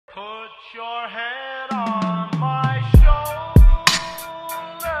your head on my shoulder.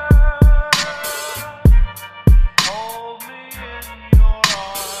 Hold me in your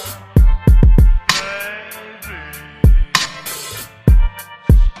arms, baby.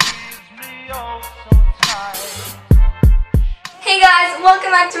 Squeeze me oh so tight. Hey guys,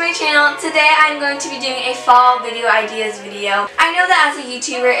 welcome back to my channel. Today I'm going to be doing a fall video ideas video. I know that as a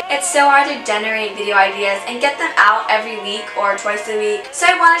YouTuber, it's so hard to generate video ideas and get them out every week or twice a week. So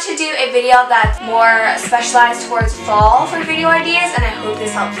I wanted to do a video that's more specialized towards fall for video ideas, and I hope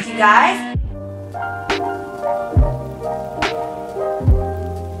this helps you guys.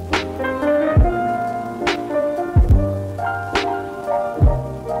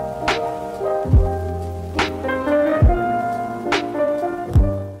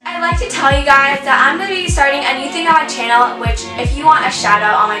 Tell you guys that I'm going to be starting a new thing on my channel, which if you want a shout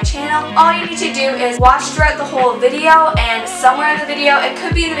out on my channel, all you need to do is watch throughout the whole video, and somewhere in the video, it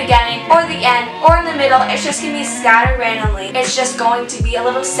could be in the beginning or the end or in the middle, it's just going to be scattered randomly. It's just going to be a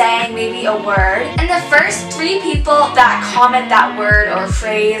little saying, maybe a word, and the first 3 people that comment that word or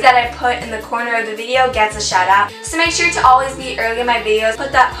phrase that I put in the corner of the video gets a shout out. So make sure to always be early in my videos, put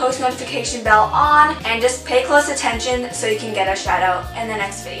that post notification bell on, and just pay close attention so you can get a shout out in the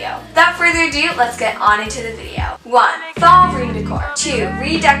next video. Without further ado, let's get on into the video. 1. Fall room decor. 2.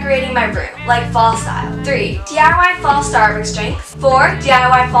 Redecorating my room, like fall style. 3. DIY fall Starbucks drinks. 4.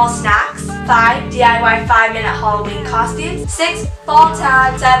 DIY fall snacks. 5. DIY 5-minute Halloween costumes. 6. Fall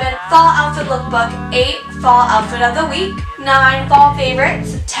tag. 7. Fall outfit lookbook. 8. Fall outfit of the week. 9. Fall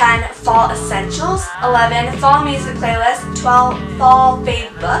favorites. 10. Fall essentials. 11. Fall music playlist. 12. Fall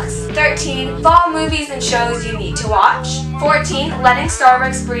fave books. 13. Fall movies and shows you need to watch. 14. Letting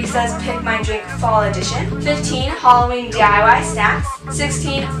Starbucks baristas pick my drink fall edition. 15. Halloween DIY snacks.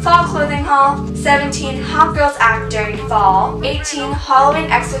 16. Fall clothing haul. 17. How girls act during fall. 18. Halloween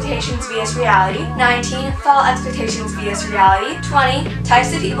expectations vs reality. 19. Fall expectations vs reality. 20.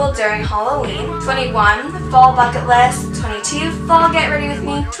 Types of people during Halloween. 21. Fall bucket list. 22. Fall get ready with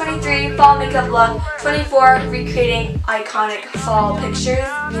me. 23. Fall makeup look. 24. Recreating iconic fall pictures.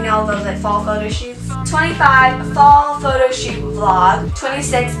 You know, those like fall photo shoots. 25. Fall photo shoot vlog.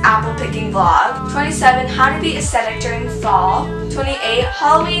 26. Apple picking vlog. 27. How to be aesthetic during fall. 28.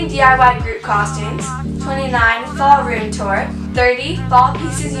 Halloween DIY group costumes. 29. Fall room tour. 30. Fall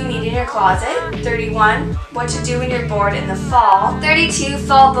pieces you need in your closet. 31. What to do when you're bored in the fall. 32.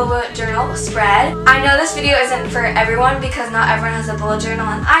 Fall bullet journal spread. I know this video isn't for everyone because not everyone has a bullet journal,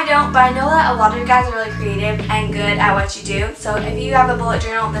 and I don't, but I know that a lot of you guys are really creative and good at what you do. So if you have a bullet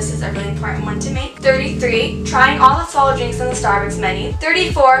journal, this is a really important one to make. 33. Trying all the fall drinks on the Starbucks menu.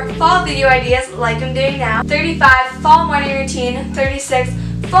 34. Fall video ideas like I'm doing now. 35. Fall morning routine. 36.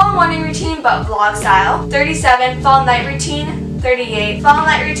 Fall morning routine but vlog style. 37. Fall night routine. 38. Fall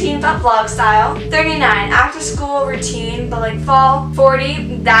night routine but vlog style. 39. After school routine but like fall.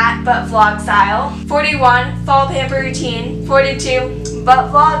 40. That but vlog style. 41. Fall pamper routine. 42. But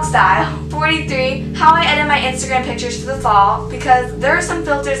vlog style. 43. How I edit my Instagram pictures for the fall, because there are some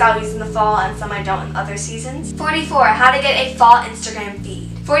filters I'll use in the fall and some I don't in other seasons. 44. How to get a fall Instagram feed.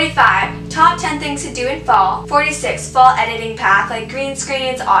 45. Top 10 things to do in fall. 46. Fall editing pack like green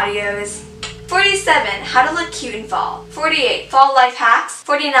screens, audios. 47. How to look cute in fall. 48. Fall life hacks.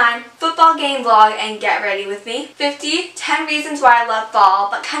 49. Football game vlog and get ready with me. 50. 10 reasons why I love fall,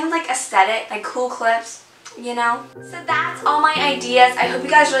 but kind of like aesthetic, like cool clips, you know? So that's all my ideas. I hope you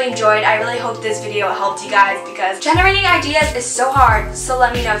guys really enjoyed. I really hope this video helped you guys, because generating ideas is so hard, so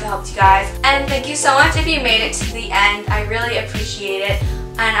let me know if it helped you guys. And thank you so much if you made it to the end. I really appreciate it.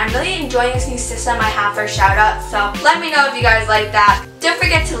 And I'm really enjoying this new system I have for shout outs, so let me know if you guys like that. Don't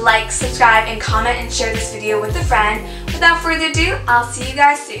forget to like, subscribe, and comment and share this video with a friend. Without further ado, I'll see you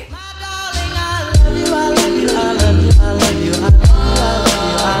guys soon.